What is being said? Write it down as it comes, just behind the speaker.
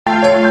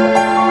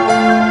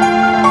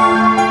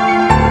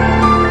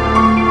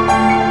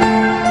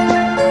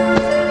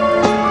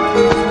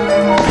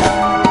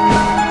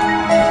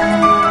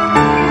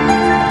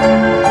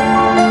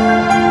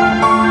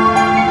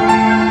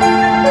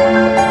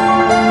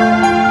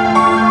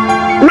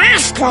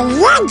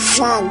Yen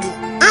Sid,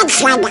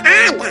 it's an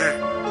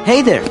honor.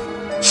 Hey there.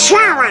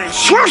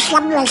 Show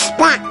some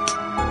respect.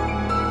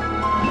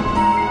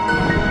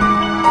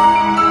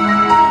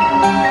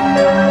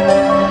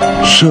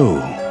 So,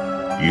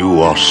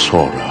 you are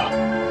Sora.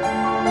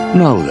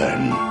 Now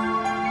then,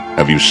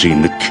 have you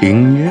seen the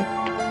king yet?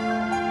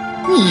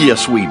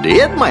 Yes, we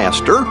did,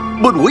 Master,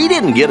 but we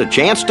didn't get a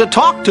chance to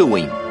talk to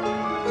him.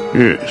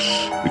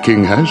 Yes, the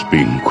king has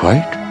been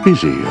quite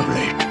busy of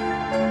late.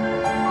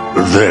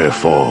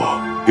 Therefore,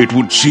 it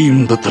would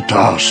seem that the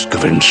task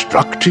of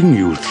instructing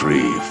you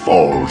three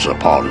falls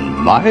upon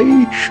my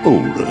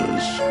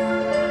shoulders.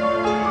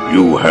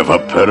 You have a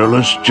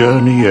perilous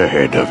journey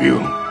ahead of you.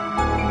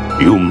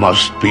 You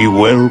must be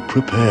well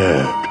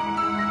prepared.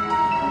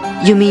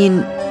 You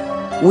mean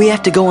we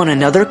have to go on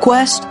another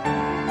quest?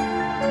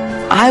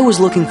 I was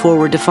looking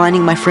forward to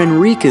finding my friend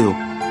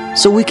Riku,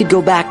 so we could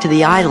go back to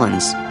the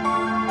islands.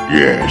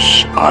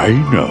 Yes, I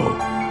know.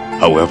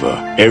 However,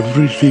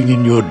 everything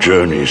in your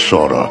journey,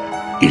 Sora,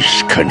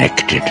 is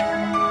connected.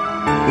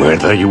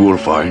 Whether you will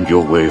find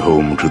your way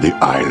home to the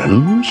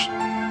islands,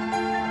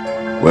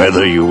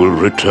 whether you will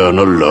return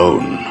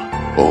alone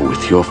or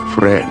with your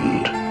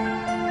friend,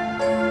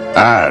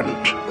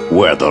 and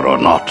whether or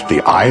not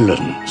the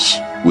islands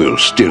will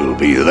still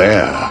be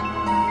there.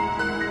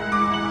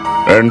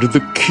 And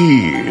the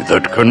key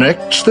that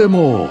connects them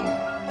all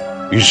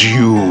is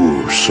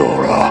you,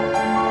 Sora.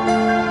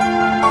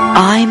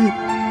 I'm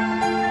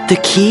the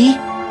key?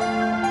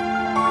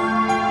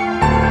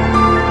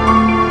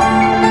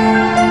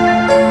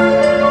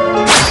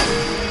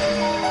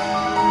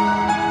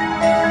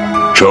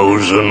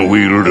 Chosen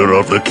wielder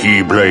of the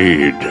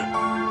Keyblade,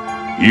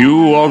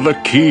 you are the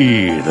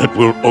key that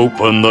will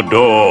open the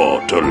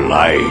door to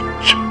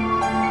light.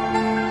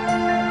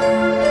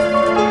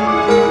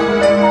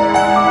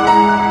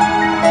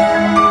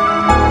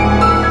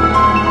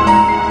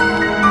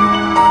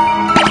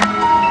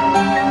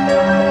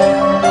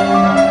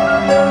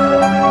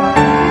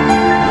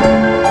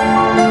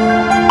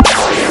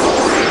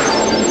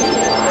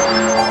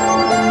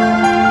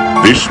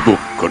 This book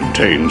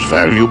contains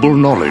valuable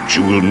knowledge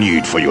you will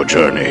need for your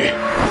journey.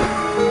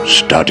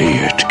 Study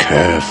it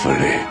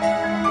carefully.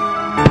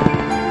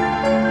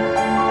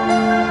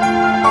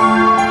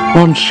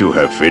 Once you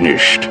have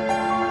finished,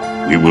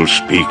 we will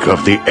speak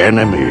of the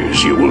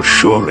enemies you will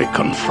surely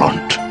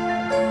confront.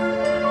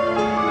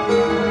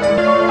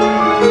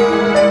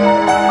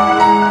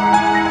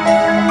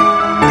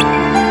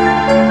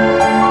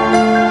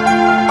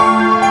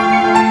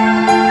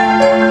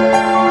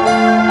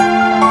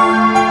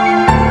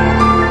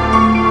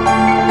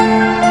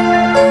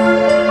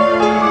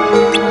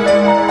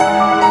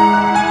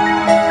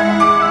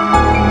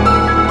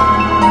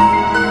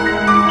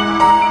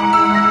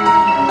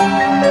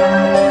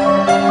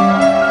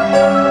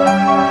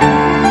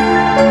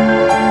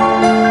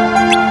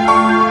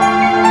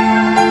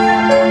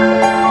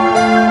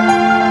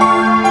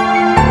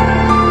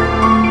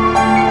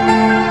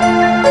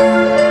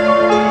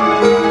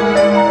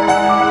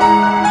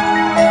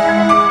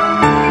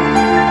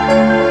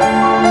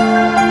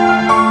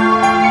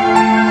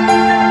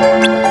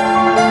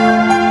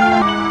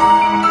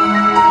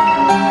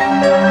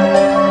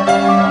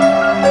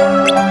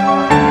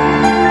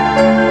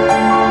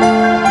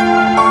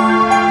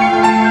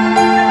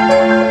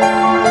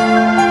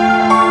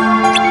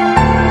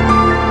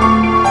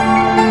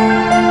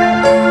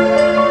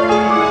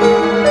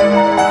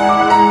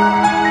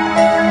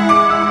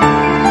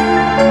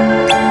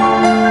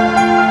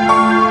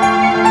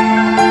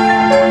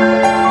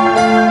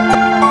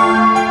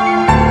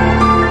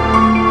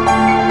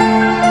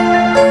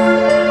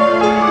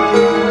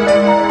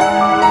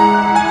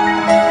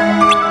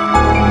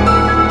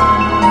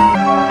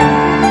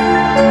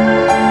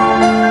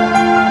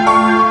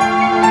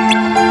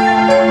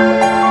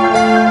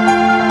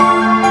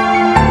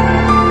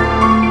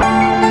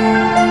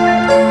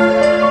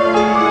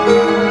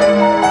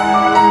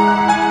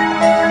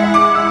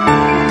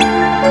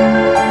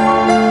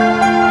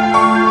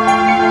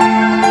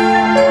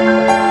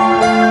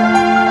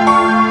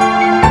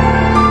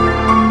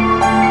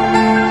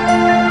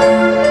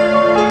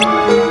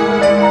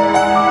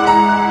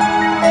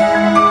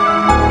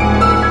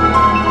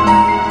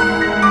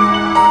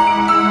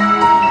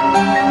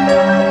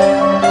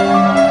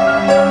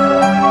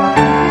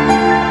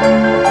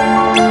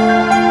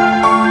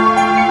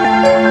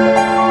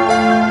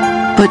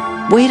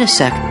 Wait a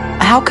sec.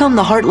 How come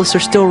the Heartless are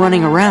still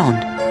running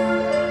around?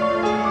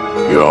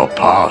 Your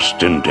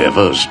past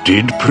endeavors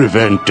did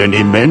prevent an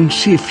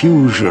immense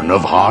effusion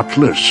of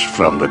Heartless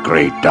from the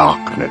Great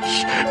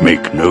Darkness.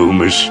 Make no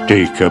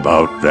mistake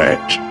about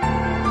that.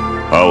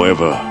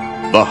 However,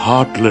 the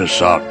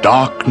Heartless are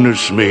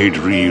darkness made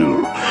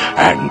real,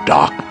 and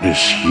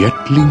darkness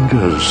yet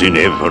lingers in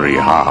every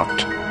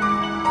heart.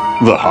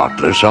 The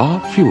heartless are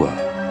fewer,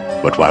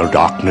 but while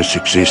darkness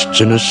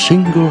exists in a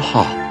single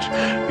heart,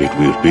 it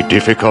will be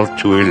difficult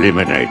to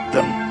eliminate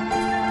them.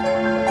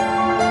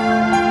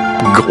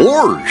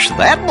 Gorge,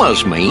 that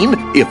must mean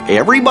if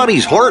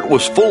everybody's heart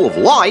was full of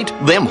light,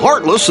 them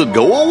heartless would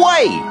go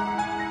away.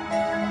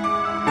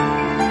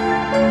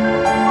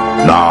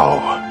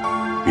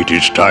 Now, it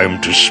is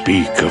time to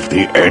speak of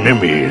the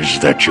enemies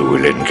that you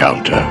will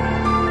encounter.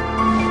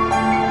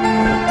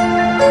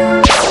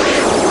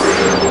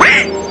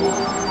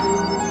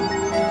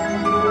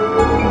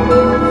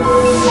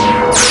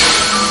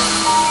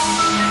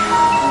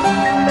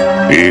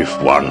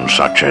 If one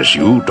such as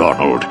you,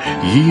 Donald,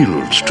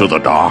 yields to the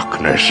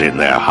darkness in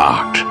their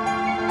heart,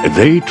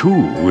 they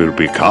too will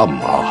become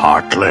a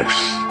heartless.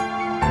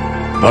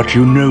 But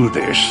you know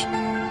this.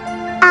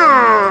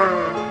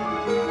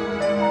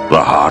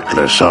 The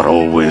heartless are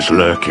always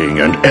lurking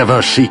and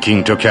ever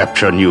seeking to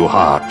capture new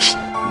hearts.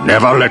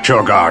 Never let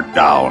your guard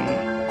down.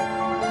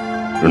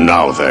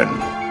 Now then.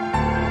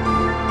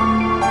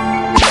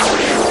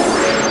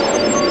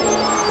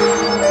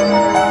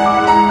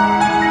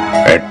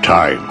 At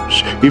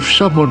times, if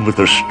someone with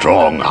a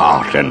strong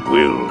heart and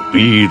will,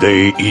 be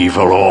they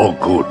evil or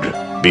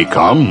good,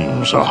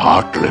 becomes a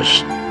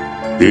heartless,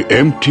 the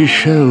empty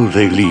shell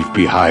they leave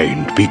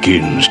behind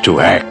begins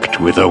to act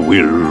with a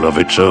will of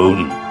its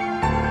own.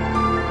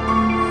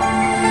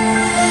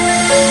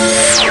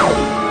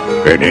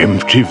 An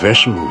empty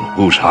vessel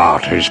whose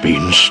heart has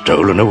been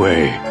stolen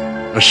away,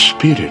 a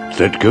spirit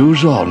that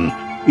goes on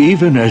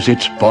even as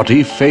its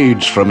body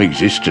fades from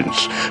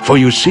existence, for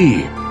you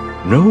see,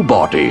 no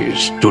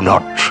bodies do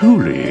not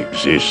truly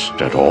exist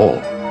at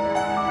all.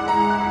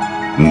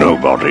 No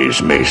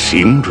bodies may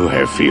seem to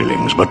have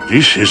feelings, but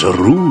this is a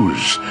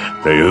ruse.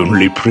 They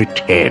only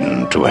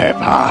pretend to have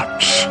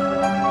hearts.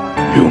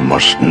 You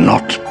must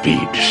not be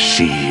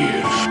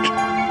deceived.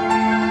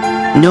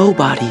 No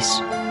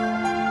bodies.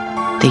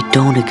 They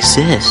don't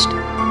exist.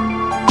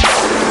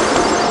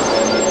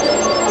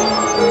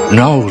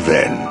 Now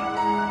then,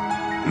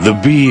 the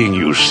being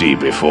you see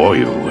before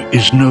you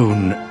is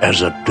known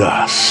as a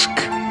dusk.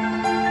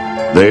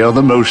 They are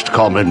the most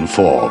common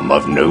form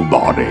of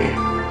nobody.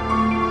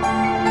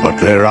 But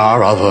there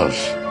are others,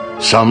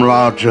 some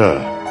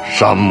larger,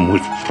 some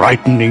with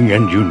frightening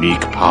and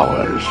unique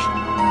powers.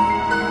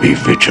 Be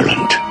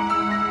vigilant.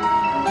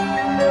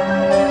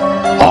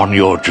 On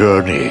your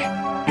journey,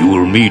 you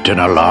will meet an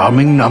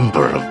alarming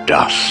number of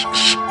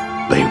dusks.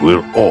 They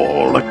will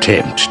all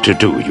attempt to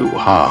do you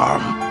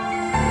harm.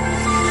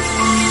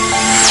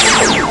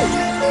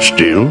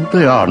 Still,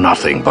 they are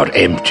nothing but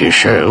empty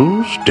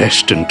shells,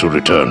 destined to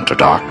return to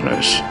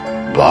darkness.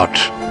 But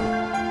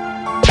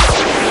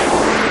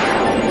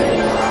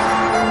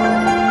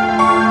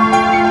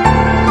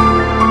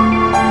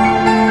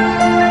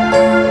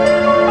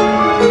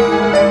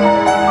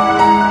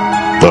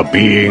the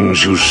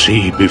beings you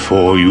see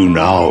before you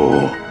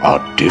now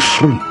are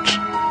different.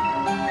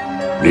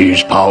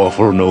 These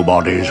powerful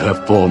nobodies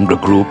have formed a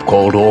group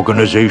called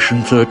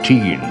Organization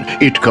 13.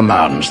 It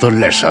commands the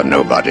lesser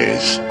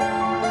nobodies.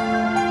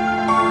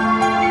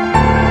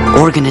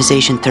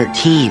 Organization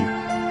 13.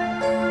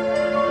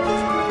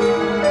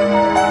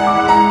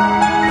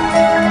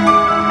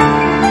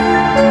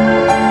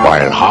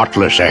 While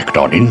heartless act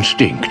on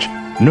instinct,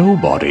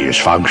 nobodies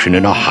function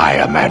in a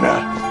higher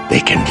manner.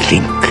 They can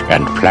think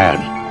and plan,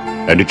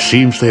 and it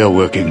seems they are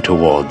working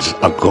towards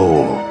a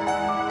goal.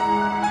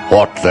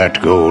 What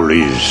that goal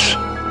is,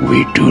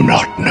 we do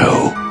not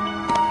know.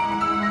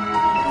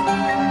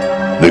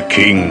 The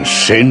king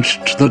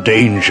sensed the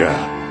danger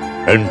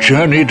and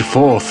journeyed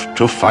forth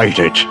to fight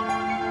it.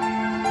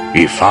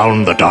 He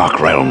found the Dark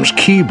Realm's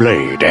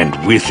Keyblade and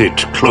with it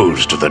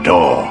closed the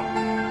door.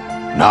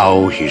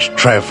 Now he's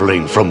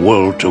traveling from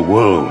world to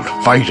world,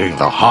 fighting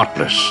the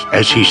Heartless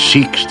as he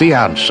seeks the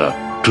answer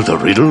to the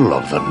riddle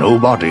of the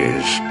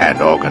Nobodies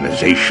and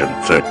Organization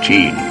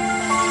 13.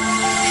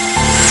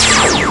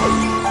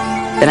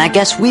 Then I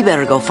guess we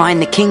better go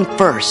find the king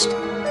first.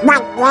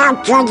 But where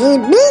could he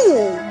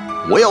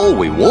be? Well,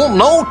 we won't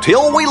know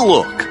till we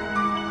look.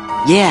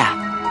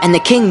 Yeah, and the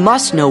king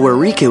must know where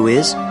Riku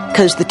is,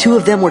 because the two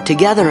of them were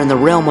together in the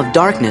realm of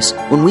darkness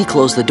when we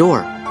closed the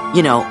door.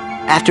 You know,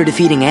 after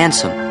defeating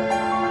Ansem.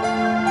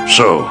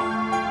 So,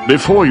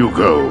 before you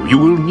go, you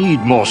will need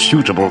more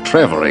suitable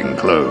traveling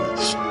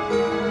clothes.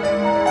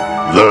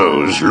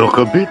 Those look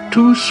a bit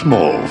too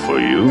small for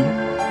you.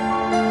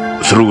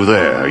 Through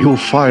there, you'll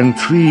find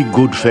 3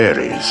 good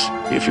fairies.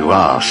 If you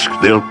ask,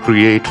 they'll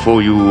create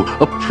for you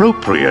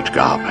appropriate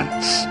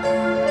garments.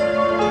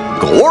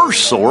 Gorge,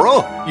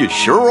 Sora, you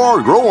sure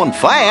are growing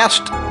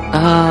fast.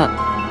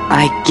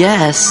 I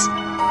guess.